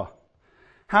you are.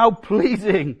 How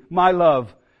pleasing, my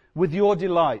love, with your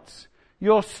delights.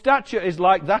 Your stature is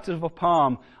like that of a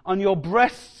palm, and your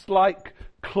breasts like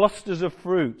clusters of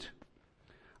fruit.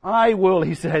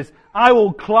 He says, I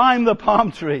will climb the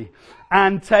palm tree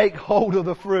and take hold of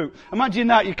the fruit. Imagine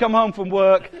that, you come home from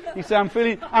work, you say, I'm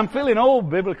feeling all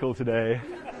biblical today.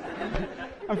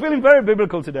 I'm feeling very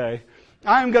biblical today.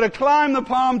 I am going to climb the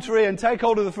palm tree and take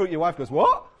hold of the fruit. Your wife goes,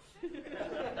 what?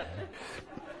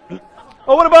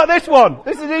 Oh, what about this one?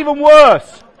 This is even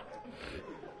worse.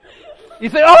 You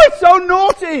think, oh, it's so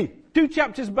naughty. 2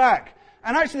 chapters back.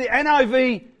 And actually the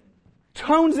NIV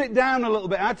tones it down a little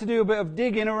bit. I had to do a bit of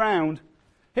digging around.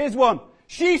 Here's one.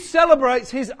 She celebrates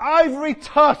his ivory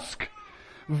tusk,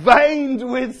 veined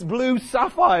with blue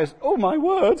sapphires. Oh, my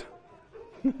word.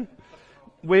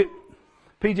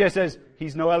 PJ says,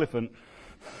 he's no elephant.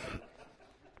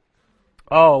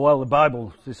 Oh, well, the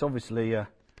Bible is obviously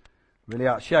really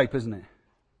out of shape, isn't it?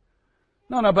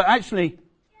 No, but actually,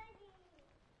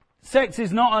 sex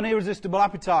is not an irresistible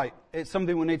appetite. It's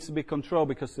something that needs to be controlled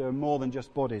because there are more than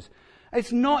just bodies.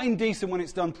 It's not indecent when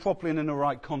it's done properly and in the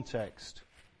right context.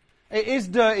 It is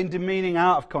dirty and demeaning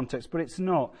out of context, but it's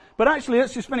not. But actually,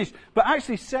 let's just finish. But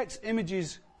actually, sex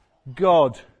images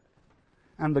God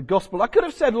and the gospel. I could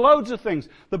have said loads of things.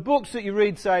 The books that you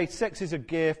read say sex is a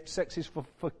gift, sex is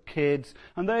for kids,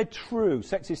 and they're true.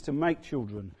 Sex is to make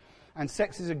children, and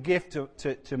sex is a gift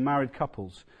to married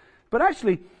couples. But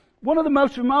actually, one of the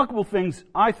most remarkable things,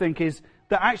 I think, is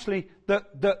that actually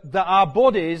that our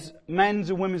bodies, men's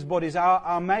and women's bodies,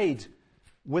 are made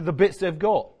with the bits they've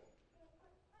got.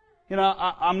 You know,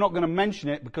 I'm not going to mention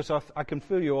it because I can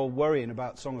feel you all worrying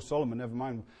about Song of Solomon, never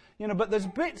mind. You know, but there's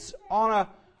bits on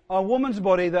a woman's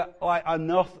body that are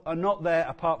not there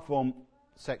apart from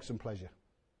sex and pleasure.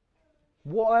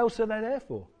 What else are they there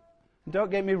for?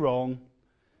 Don't get me wrong.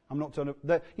 I'm not trying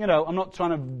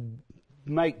to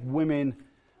make women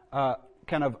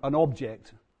kind of an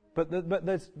object. But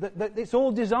it's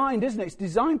all designed, isn't it? It's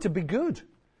designed to be good.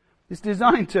 It's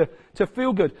designed to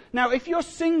feel good. Now, if you're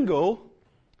single,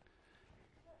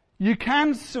 you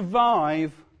can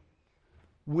survive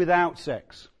without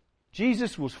sex.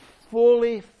 Jesus was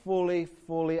fully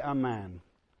a man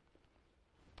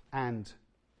and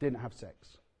didn't have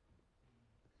sex.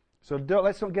 So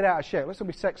let's not get out of shape. Let's not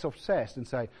be sex obsessed and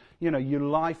say, you know, your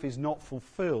life is not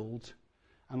fulfilled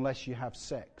unless you have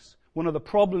sex. One of the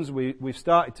problems we've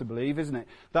started to believe, isn't it,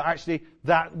 that actually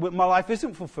my life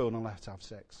isn't fulfilled unless I have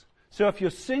sex. So if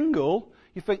you're single,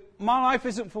 you think my life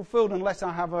isn't fulfilled unless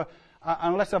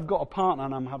unless I've got a partner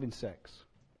and I'm having sex.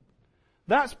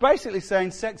 That's basically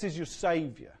saying sex is your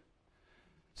saviour.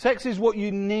 Sex is what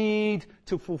you need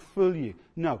to fulfill you.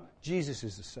 No, Jesus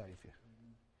is the saviour.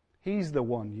 He's the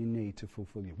one you need to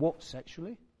fulfill you. What,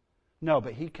 sexually? No,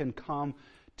 but he can come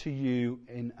to you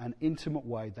in an intimate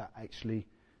way that actually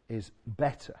is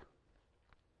better.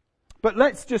 But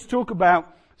let's just talk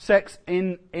about sex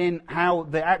in how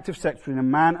the act of sex between a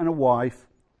man and a wife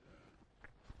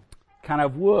kind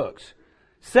of works.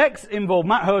 Sex involves,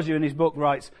 Matt Hosier in his book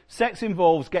writes, sex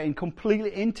involves getting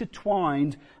completely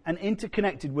intertwined and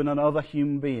interconnected with another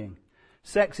human being.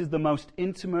 Sex is the most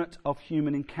intimate of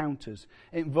human encounters.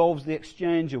 It involves the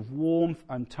exchange of warmth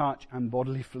and touch and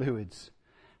bodily fluids.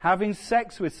 Having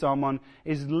sex with someone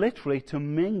is literally to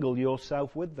mingle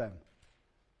yourself with them.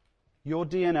 Your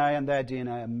DNA and their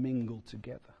DNA are mingled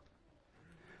together.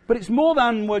 But it's more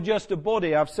than we're just a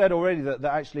body. I've said already that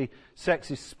actually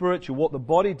sex is spiritual. What the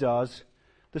body does,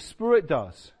 the spirit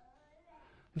does.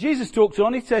 Jesus talks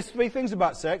on, he says 3 things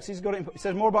about sex. He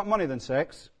says more about money than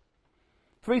sex.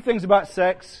 3 things about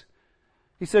sex.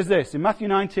 He says this, in Matthew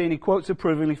 19, he quotes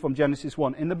approvingly from Genesis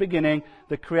 1. In the beginning,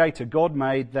 the Creator, God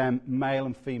made them male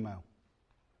and female.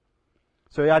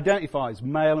 So he identifies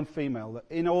male and female.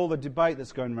 In all the debate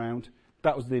that's going around,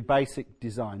 that was the basic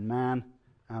design, man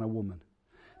and a woman.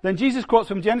 Then Jesus quotes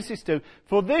from Genesis 2,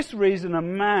 for this reason a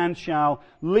man shall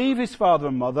leave his father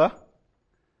and mother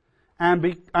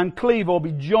and cleave or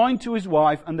be joined to his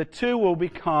wife, and the two will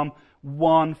become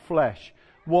one flesh.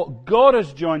 What God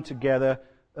has joined together,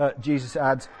 Jesus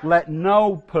adds, let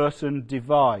no person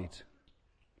divide.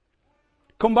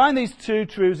 Combine these 2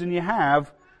 truths and you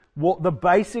have what the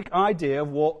basic idea of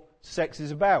what sex is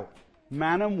about.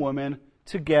 Man and woman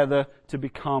together to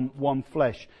become one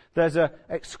flesh. There's an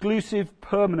exclusive,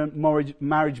 permanent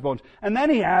marriage bond. And then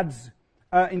he adds,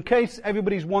 in case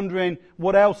everybody's wondering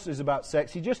what else is about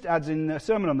sex, he just adds in the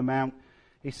Sermon on the Mount,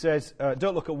 he says,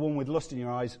 don't look at one with lust in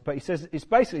your eyes. But he says, it's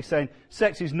basically saying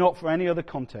sex is not for any other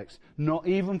context, not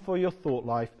even for your thought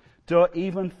life. Don't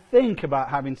even think about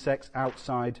having sex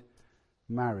outside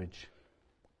marriage.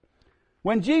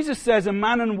 When Jesus says a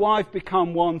man and wife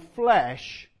become one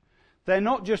flesh, they're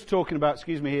not just talking about,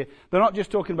 they're not just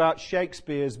talking about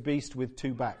Shakespeare's beast with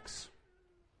 2 backs.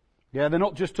 Yeah, they're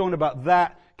not just talking about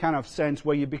that kind of sense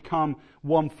where you become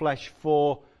one flesh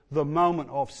for the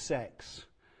moment of sex.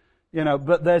 You know,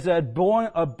 but there's a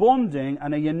bonding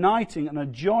and a uniting and a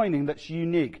joining that's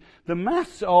unique. The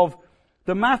maths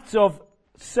of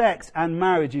sex and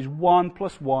marriage is 1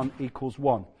 + 1 =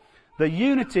 1. The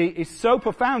unity is so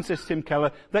profound, says Tim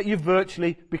Keller, that you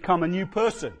virtually become a new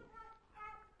person.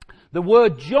 The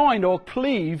word joined or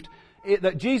cleaved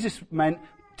that Jesus meant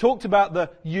talked about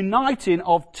the uniting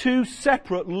of 2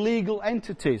 separate legal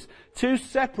entities, 2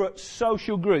 separate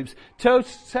social groups, 2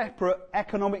 separate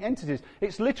economic entities.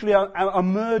 It's literally a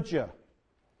merger.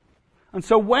 And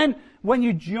so when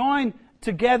you join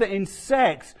together in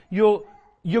sex, you're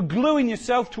gluing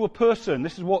yourself to a person.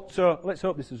 This is what, let's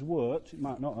hope this has worked. It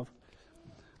might not have.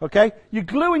 Okay? You're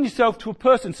gluing yourself to a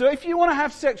person. So if you want to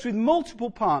have sex with multiple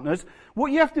partners,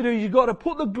 what you have to do is you've got to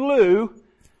put the glue,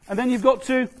 and then you've got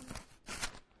to...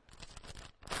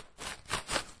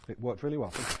 It worked really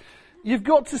well. You've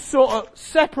got to sort of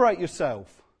separate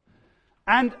yourself.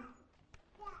 And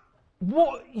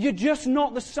you're just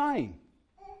not the same.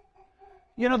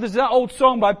 You know, there's that old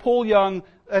song by Paul Young,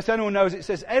 as anyone knows, it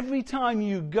says, every time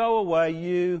you go away,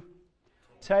 you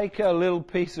take a little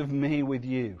piece of me with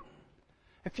you.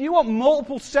 If you want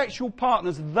multiple sexual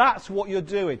partners, that's what you're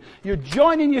doing. You're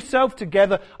joining yourself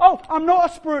together. Oh, I'm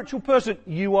not a spiritual person.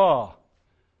 You are.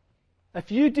 If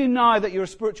you deny that you're a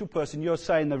spiritual person, you're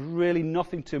saying there's really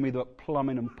nothing to me but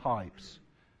plumbing and pipes.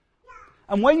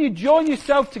 And when you join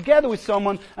yourself together with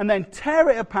someone and then tear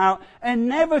it apart,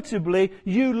 inevitably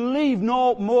you leave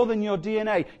no more than your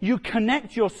DNA. You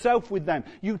connect yourself with them.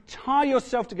 You tie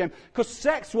yourself to them.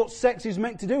 Because what sex is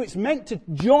meant to do, it's meant to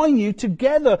join you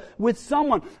together with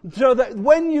someone. So that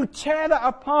when you tear that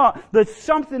apart, there's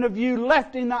something of you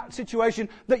left in that situation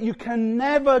that you can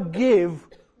never give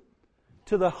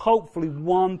to the hopefully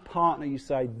one partner. You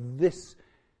say, this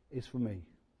is for me.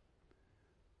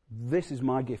 This is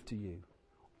my gift to you.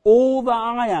 All that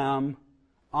I am,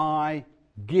 I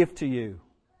give to you.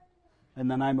 In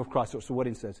the name of Christ. That's what the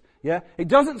wedding says. Yeah? It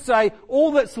doesn't say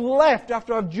all that's left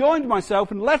after I've joined myself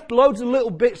and left loads of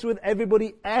little bits with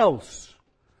everybody else.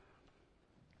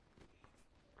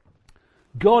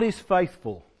 God is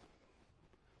faithful.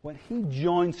 When He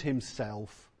joins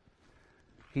Himself,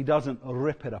 He doesn't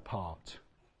rip it apart.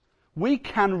 We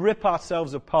can rip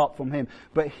ourselves apart from Him,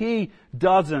 but He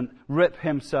doesn't rip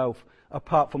Himself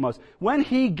apart from us. When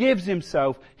He gives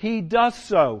Himself, He does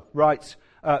so, writes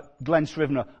Glenn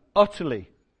Scrivener, utterly,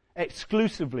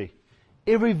 exclusively,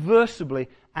 irreversibly,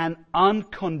 and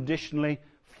unconditionally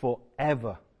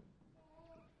forever.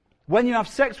 When you have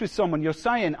sex with someone, you're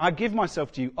saying, I give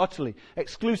myself to you utterly,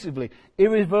 exclusively,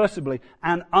 irreversibly,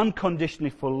 and unconditionally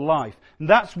for life. And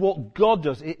that's what God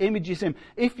does. It images Him.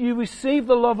 If you receive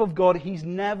the love of God, He's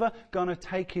never going to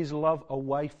take His love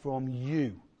away from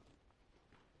you.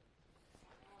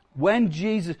 When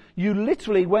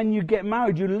you get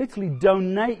married, you literally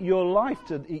donate your life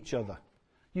to each other.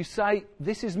 You say,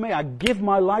 this is me, I give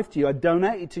my life to you, I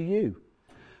donate it to you.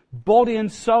 Body and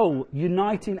soul,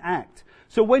 uniting act.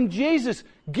 So when Jesus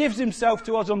gives Himself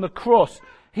to us on the cross,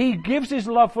 He gives His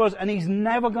love for us and He's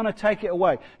never going to take it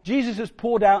away. Jesus has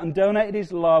poured out and donated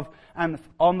His love and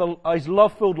His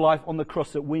love-filled life on the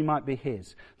cross that we might be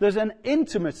His. There's an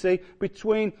intimacy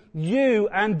between you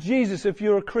and Jesus if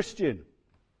you're a Christian.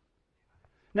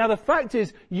 Now the fact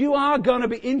is, you are going to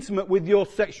be intimate with your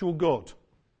sexual God.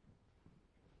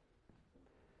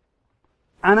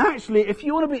 And actually, if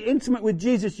you want to be intimate with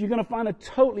Jesus, you're going to find a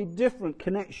totally different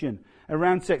connection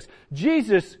around sex.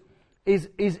 Jesus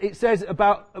it says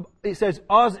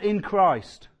us in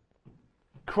Christ.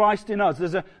 Christ in us.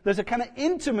 There's a kind of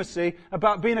intimacy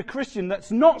about being a Christian that's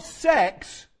not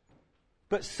sex,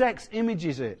 but sex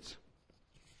images it.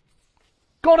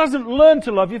 God hasn't learned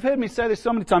to love. You've heard me say this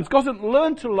so many times. God hasn't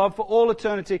learned to love for all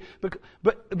eternity, but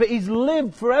He's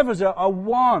lived forever as a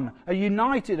one, a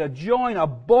united, a joined, a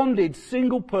bonded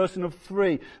single person of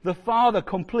three. The Father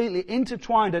completely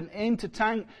intertwined and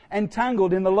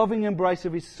entangled in the loving embrace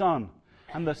of His Son.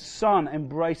 And the Son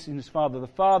embracing His Father. The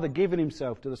Father giving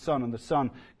Himself to the Son and the Son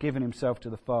giving Himself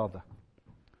to the Father.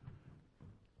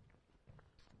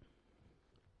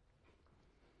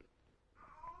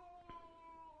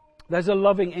 There's a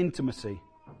loving intimacy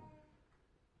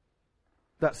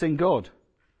that's in God,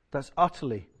 that's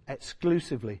utterly,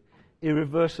 exclusively,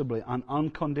 irreversibly, and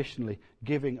unconditionally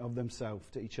giving of themselves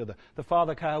to each other. The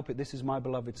Father can't help it. This is my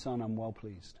beloved Son, I'm well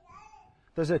pleased.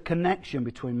 There's a connection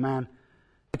between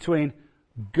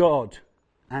God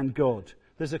and God.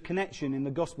 There's a connection in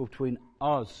the gospel between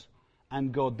us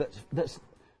and God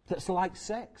that's like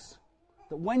sex.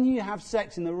 That when you have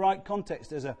sex in the right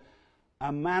context as a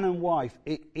man and wife,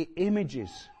 it images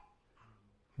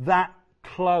that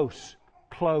close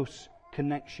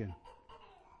connection.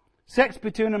 Sex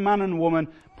between a man and a woman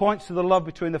points to the love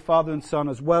between the Father and Son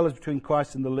as well as between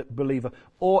Christ and the believer,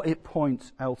 or it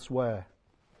points elsewhere.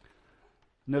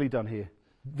 Nearly done here.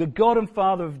 The God and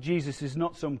Father of Jesus is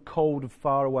not some cold and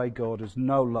faraway God who has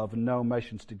no love and no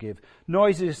emotions to give. Nor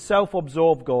is He a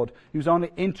self-absorbed God who's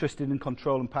only interested in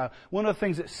control and power. One of the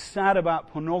things that's sad about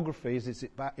pornography is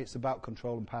it's about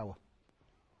control and power.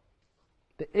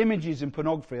 The images in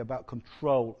pornography are about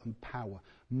control and power.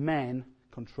 Men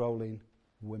controlling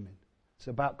women. It's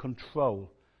about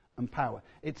control and power.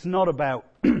 It's not about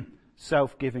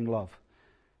self-giving love.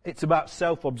 It's about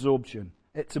self-absorption.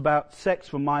 It's about sex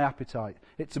for my appetite.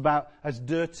 It's about as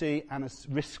dirty and as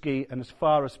risky and as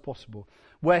far as possible.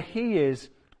 Where He is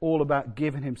all about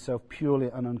giving Himself purely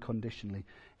and unconditionally.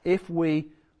 If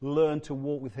we learn to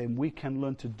walk with Him, we can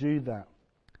learn to do that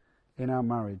in our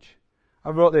marriage. I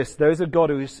wrote this. There is a God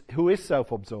who is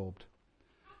self-absorbed,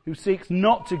 who seeks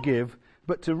not to give,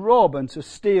 but to rob and to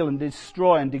steal and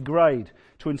destroy and degrade,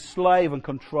 to enslave and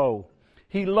control.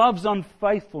 He loves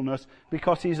unfaithfulness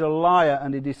because he's a liar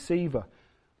and a deceiver.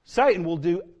 Satan will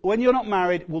do, when you're not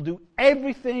married, will do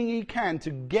everything he can to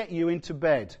get you into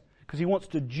bed because he wants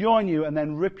to join you and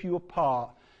then rip you apart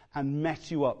and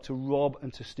mess you up, to rob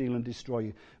and to steal and destroy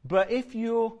you. But if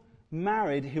you're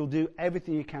Married, he'll do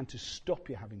everything he can to stop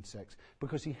you having sex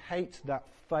because he hates that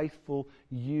faithful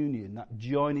union, that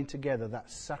joining together, that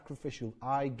sacrificial,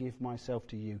 I give myself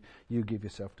to you, you give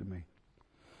yourself to me.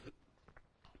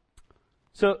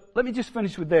 So let me just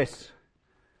finish with this.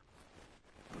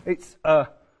 It's a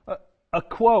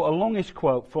quote, a longish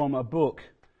quote from a book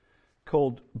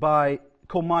called My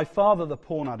Father the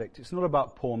Porn Addict. It's not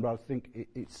about porn, but I think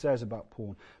it says about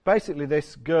porn. Basically,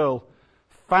 this girl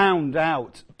found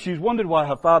out, she wondered why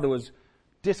her father was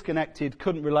disconnected,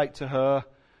 couldn't relate to her,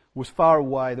 was far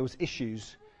away, there was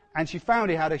issues. And she found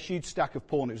he had a huge stack of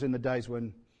porn. It was in the days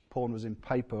when porn was in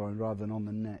paper rather than on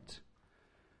the net.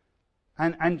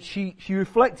 And she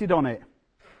reflected on it.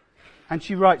 And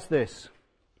she writes this: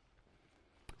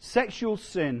 sexual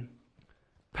sin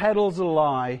peddles a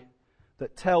lie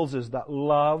that tells us that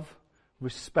love,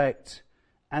 respect,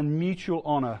 and mutual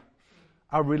honour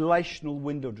are relational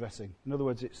window dressing. In other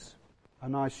words, it's a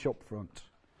nice shop front.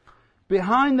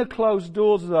 Behind the closed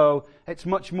doors, though, it's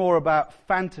much more about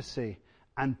fantasy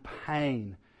and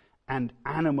pain and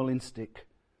animalistic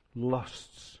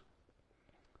lusts.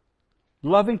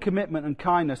 Loving commitment and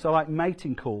kindness are like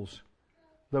mating calls.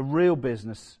 The real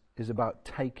business is about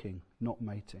taking, not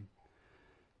mating.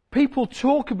 People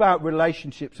talk about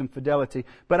relationships and fidelity,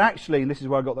 but actually, and this is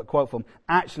where I got that quote from,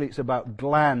 actually it's about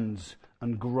glands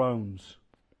and groans.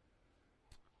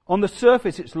 On the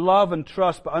surface it's love and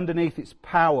trust, but underneath it's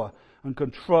power and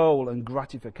control and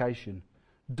gratification.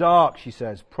 Dark, she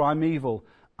says, primeval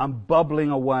and bubbling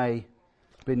away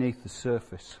beneath the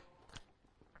surface.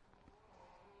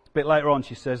 A bit later on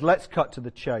she says, let's cut to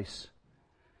the chase.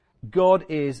 God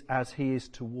is as He is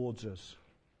towards us.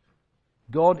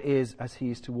 God is as He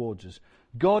is towards us.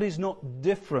 God is not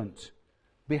different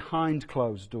behind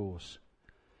closed doors.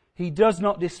 He does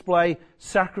not display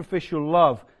sacrificial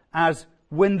love as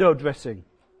window dressing.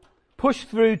 Push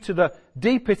through to the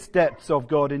deepest depths of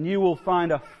God and you will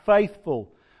find a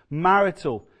faithful,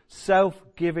 marital,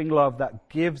 self-giving love that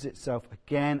gives itself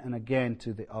again and again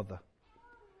to the other.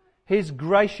 His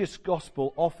gracious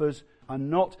gospel offers are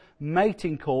not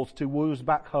mating calls to woo us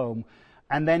back home,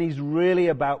 and then He's really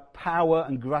about power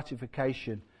and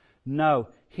gratification. No,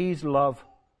 He's love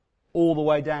all the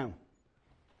way down.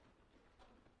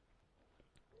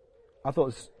 I thought it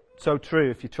was so true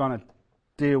if you're trying to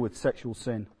deal with sexual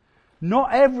sin.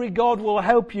 Not every God will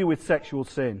help you with sexual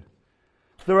sin.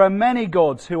 There are many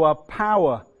gods who are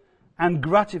power and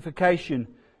gratification,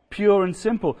 pure and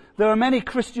simple. There are many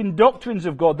Christian doctrines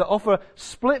of God that offer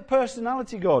split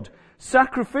personality God,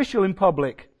 sacrificial in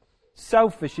public,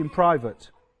 selfish in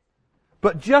private.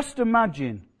 But just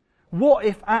imagine, what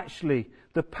if actually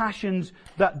the passions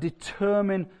that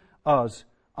determine us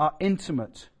are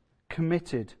intimate,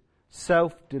 committed,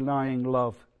 self-denying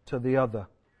love to the other?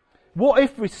 What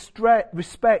if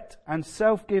respect and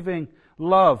self-giving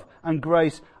love and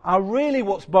grace are really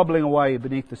what's bubbling away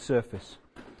beneath the surface?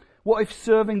 What if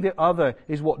serving the other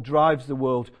is what drives the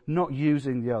world, not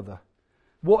using the other?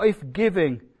 What if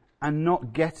giving and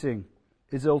not getting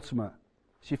is ultimate?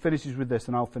 She finishes with this,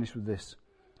 and I'll finish with this.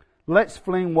 Let's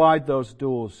fling wide those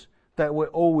doors that we're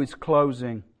always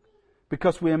closing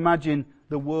because we imagine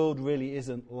the world really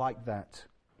isn't like that,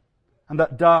 and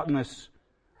that darkness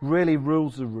really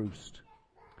rules the roost.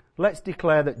 Let's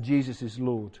declare that Jesus is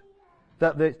Lord,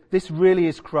 that this really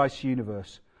is Christ's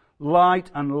universe. Light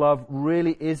and love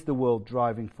really is the world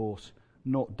driving force,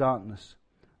 not darkness.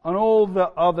 And all the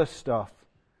other stuff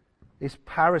is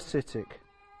parasitic,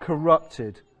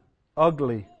 corrupted,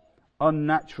 ugly,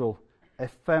 unnatural,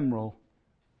 ephemeral,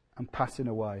 and passing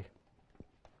away.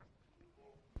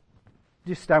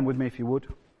 Just stand with me if you would.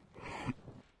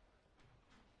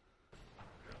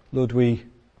 Lord, we,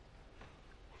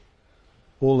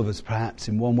 all of us perhaps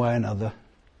in one way or another,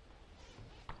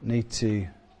 need to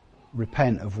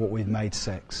repent of what we've made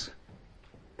sex.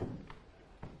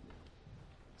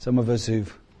 Some of us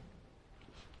who've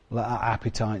let our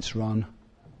appetites run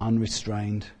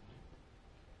unrestrained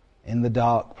in the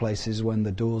dark places when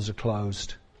the doors are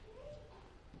closed,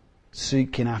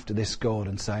 seeking after this God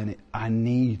and saying, I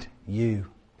need you,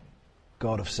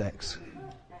 God of sex.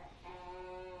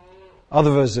 Other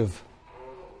of us have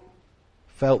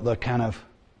felt the kind of,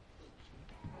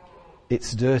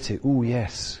 it's dirty, oh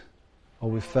yes. Or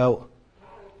we've felt,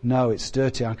 no, it's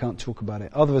dirty, I can't talk about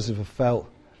it. Other of us have felt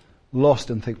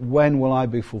lost and think, when will I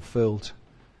be fulfilled?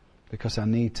 Because I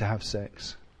need to have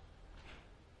sex.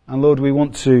 And Lord, we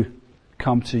want to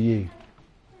come to you.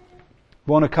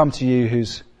 We want to come to you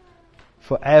who's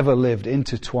forever lived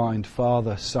intertwined,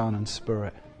 Father, Son and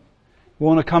Spirit. We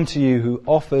want to come to you who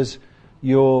offers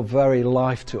your very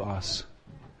life to us.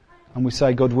 And we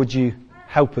say, God, would you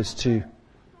help us to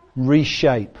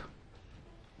reshape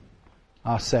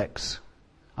our sex,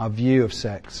 our view of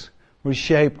sex,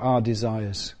 reshape our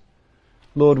desires.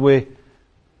 Lord, we're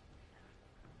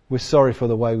sorry for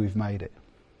the way we've made it.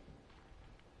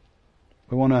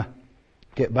 We want to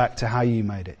get back to how you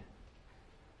made it.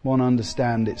 We want to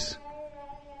understand it's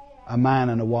a man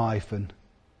and a wife and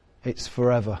it's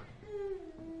forever.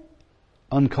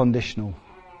 Unconditional,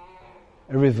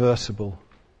 irreversible,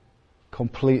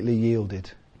 completely yielded.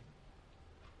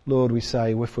 Lord, we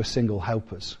say, if we're single,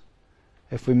 help us.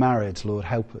 If we're married, Lord,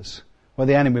 help us. Where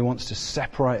the enemy wants to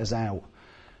separate us out,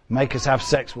 make us have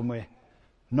sex when we're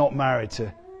not married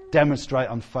to demonstrate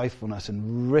unfaithfulness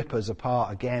and rip us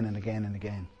apart again and again and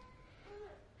again.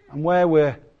 And where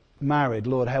we're married,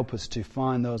 Lord, help us to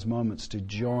find those moments to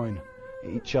join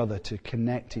each other, to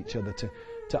connect each other,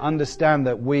 to understand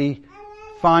that we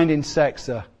find in sex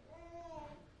a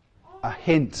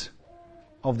hint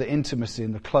of the intimacy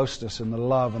and the closeness and the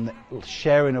love and the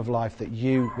sharing of life that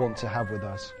you want to have with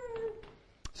us.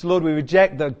 So Lord, we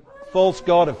reject the false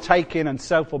god of taking and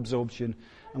self-absorption,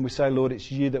 and we say, Lord,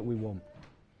 it's you that we want.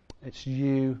 It's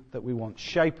you that we want.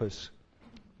 Shape us,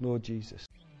 Lord Jesus.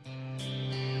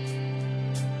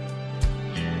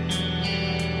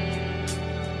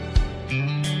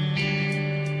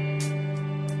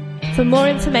 For more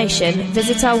information,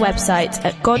 visit our website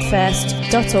at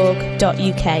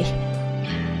godfirst.org.uk.